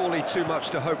is surely too much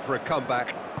to hope for a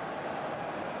comeback.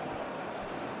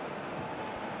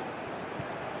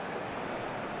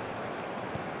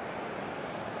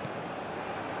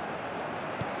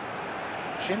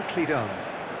 Gently done.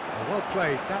 Well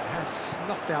played. That has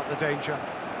snuffed out the danger.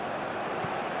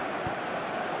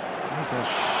 There's a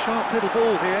sharp little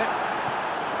ball here.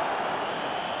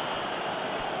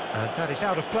 And that is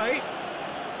out of play.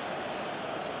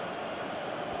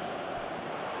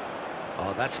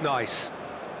 Oh, that's nice.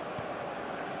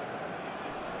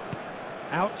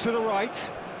 Out to the right.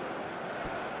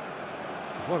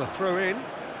 What a throw in.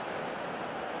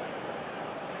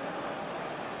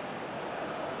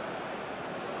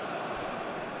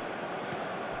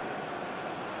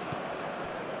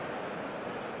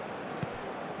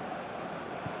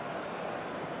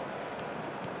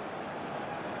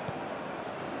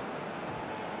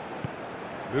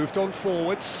 Moved on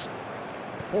forwards.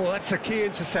 Oh, that's a key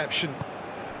interception.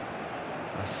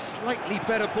 A slightly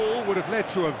better ball would have led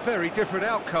to a very different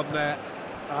outcome there.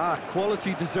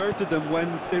 Quality deserted them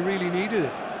when they really needed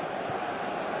it.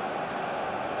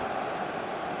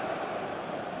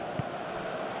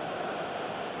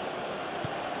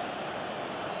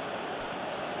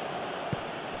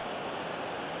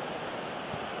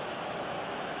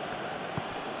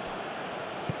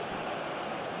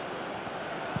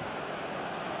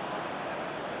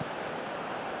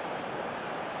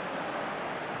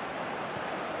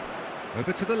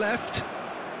 Over to the left.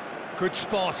 Good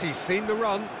spot, he's seen the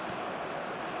run.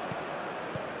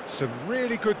 Some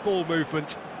really good ball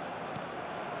movement.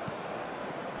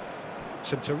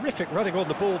 Some terrific running on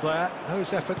the ball there.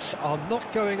 Those efforts are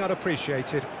not going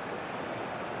unappreciated.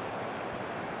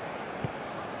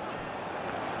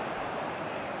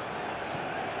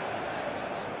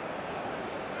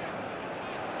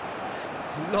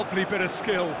 Lovely bit of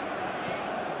skill.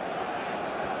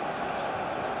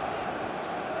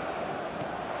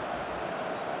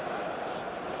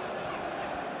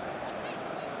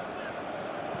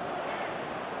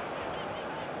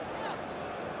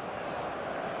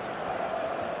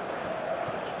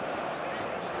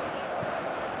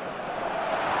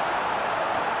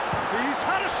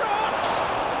 Had a shot!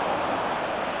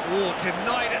 Oh,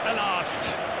 denied at the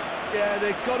last. Yeah,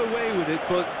 they got away with it,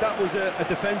 but that was a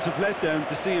defensive letdown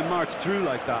to see him march through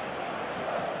like that.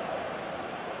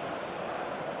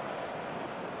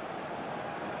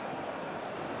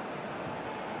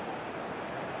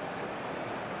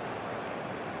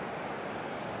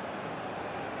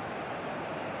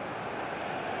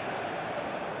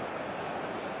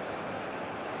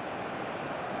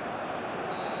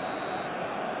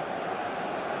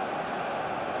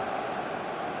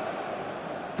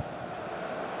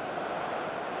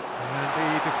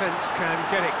 Defence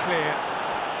can get it clear.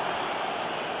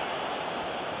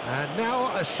 And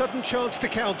now a sudden chance to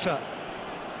counter.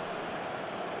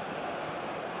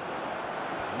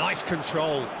 Nice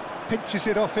control. Pinches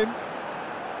it off him.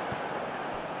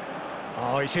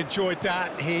 Oh, he's enjoyed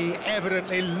that. He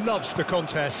evidently loves the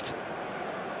contest.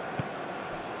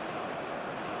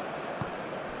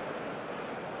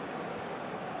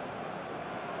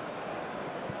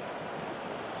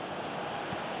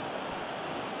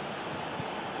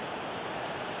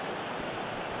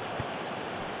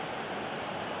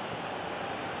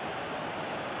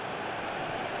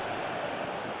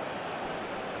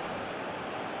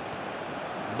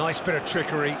 Nice bit of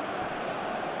trickery.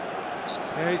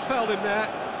 Yeah, he's fouled him there.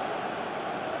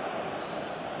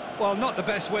 Well, not the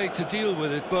best way to deal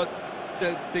with it, but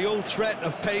the old threat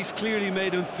of pace clearly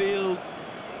made him feel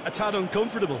a tad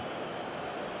uncomfortable.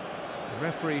 The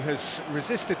referee has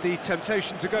resisted the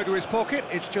temptation to go to his pocket.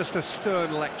 It's just a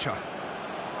stern lecture.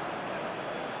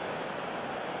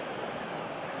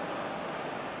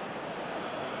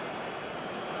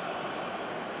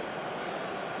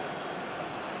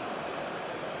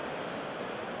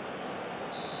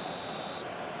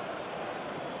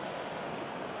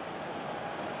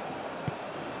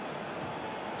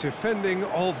 Defending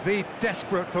of the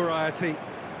desperate variety.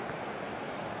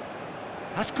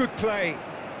 That's good play.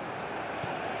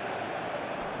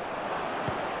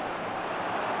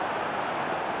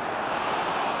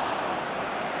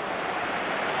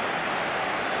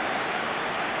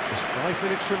 Just 5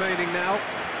 minutes remaining now.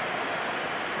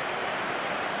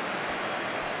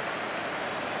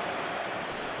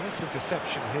 Nice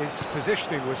interception. His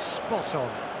positioning was spot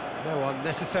on. No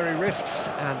unnecessary risks,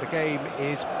 and the game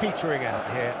is petering out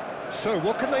here. So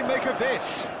what can they make of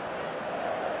this?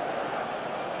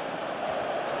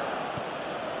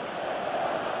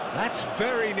 That's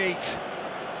very neat.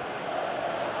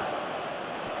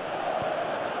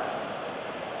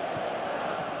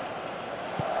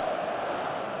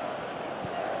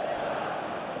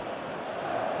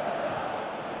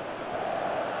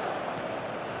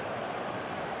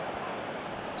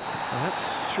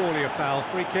 That's surely a foul.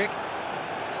 Free kick.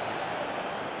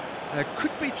 There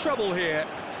could be trouble here,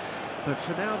 but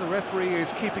for now the referee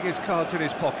is keeping his cards in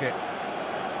his pocket.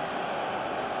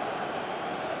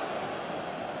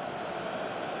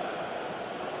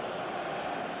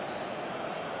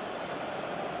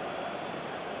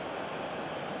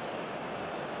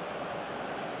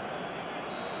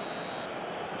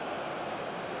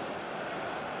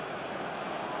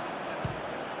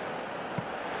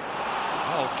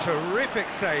 Oh, terrific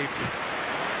save.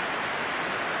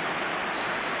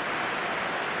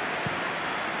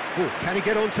 Oh, can he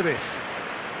get onto this?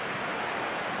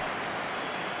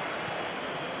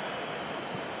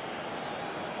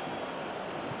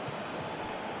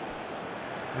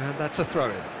 And that's a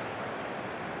throw-in.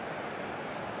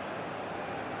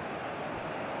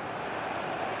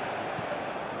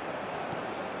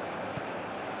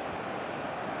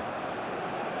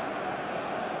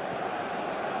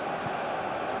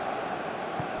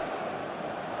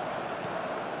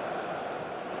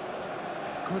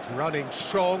 Good running,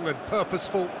 strong and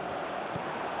purposeful.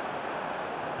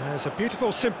 There's a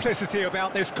beautiful simplicity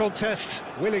about this contest.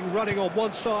 Willing running on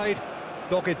one side,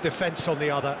 dogged defence on the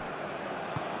other.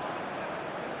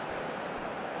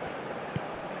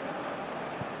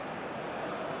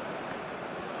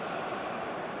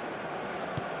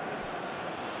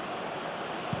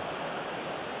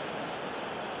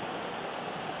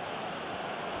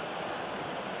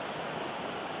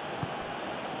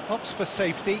 Opts for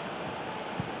safety.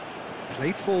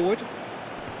 Played forward.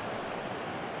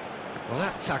 Well,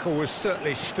 that tackle was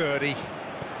certainly sturdy.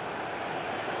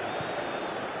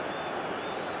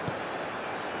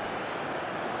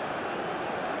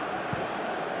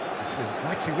 It's an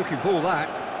inviting looking ball, that.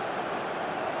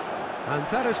 And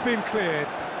that has been cleared.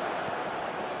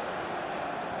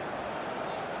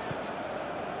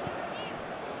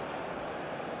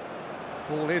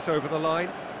 Ball is over the line.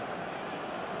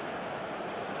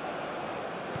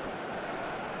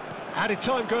 Added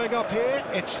time going up here,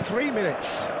 it's 3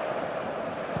 minutes.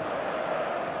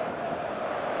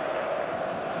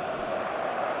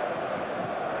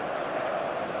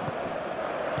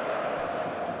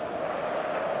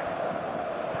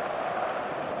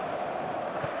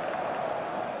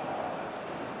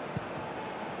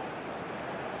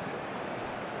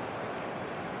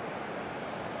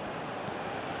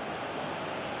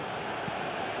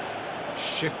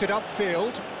 Shifted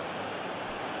upfield.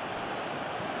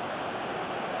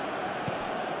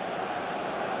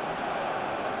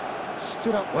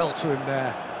 Stood up well to him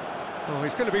there. Oh,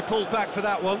 he's going to be pulled back for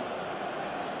that one.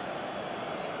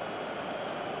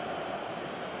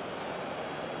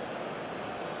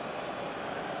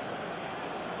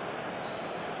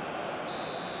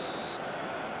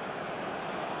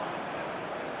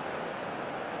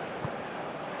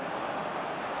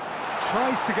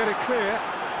 Tries to get it clear.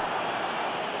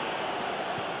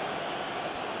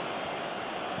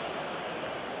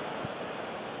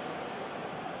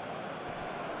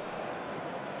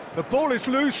 The ball is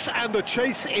loose and the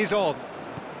chase is on.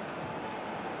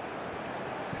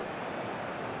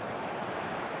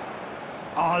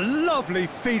 Oh, lovely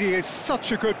feed, he is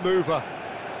such a good mover.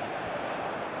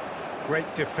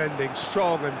 Great defending,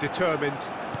 strong and determined.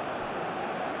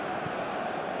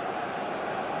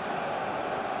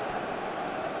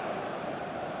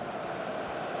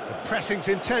 The pressing's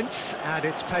intense and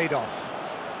it's paid off.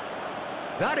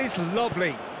 That is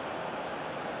lovely.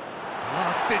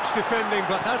 Last-ditch defending,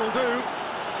 but that'll do.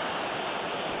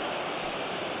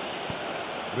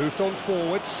 Moved on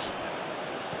forwards.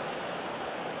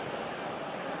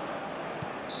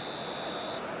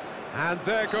 And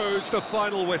there goes the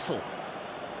final whistle.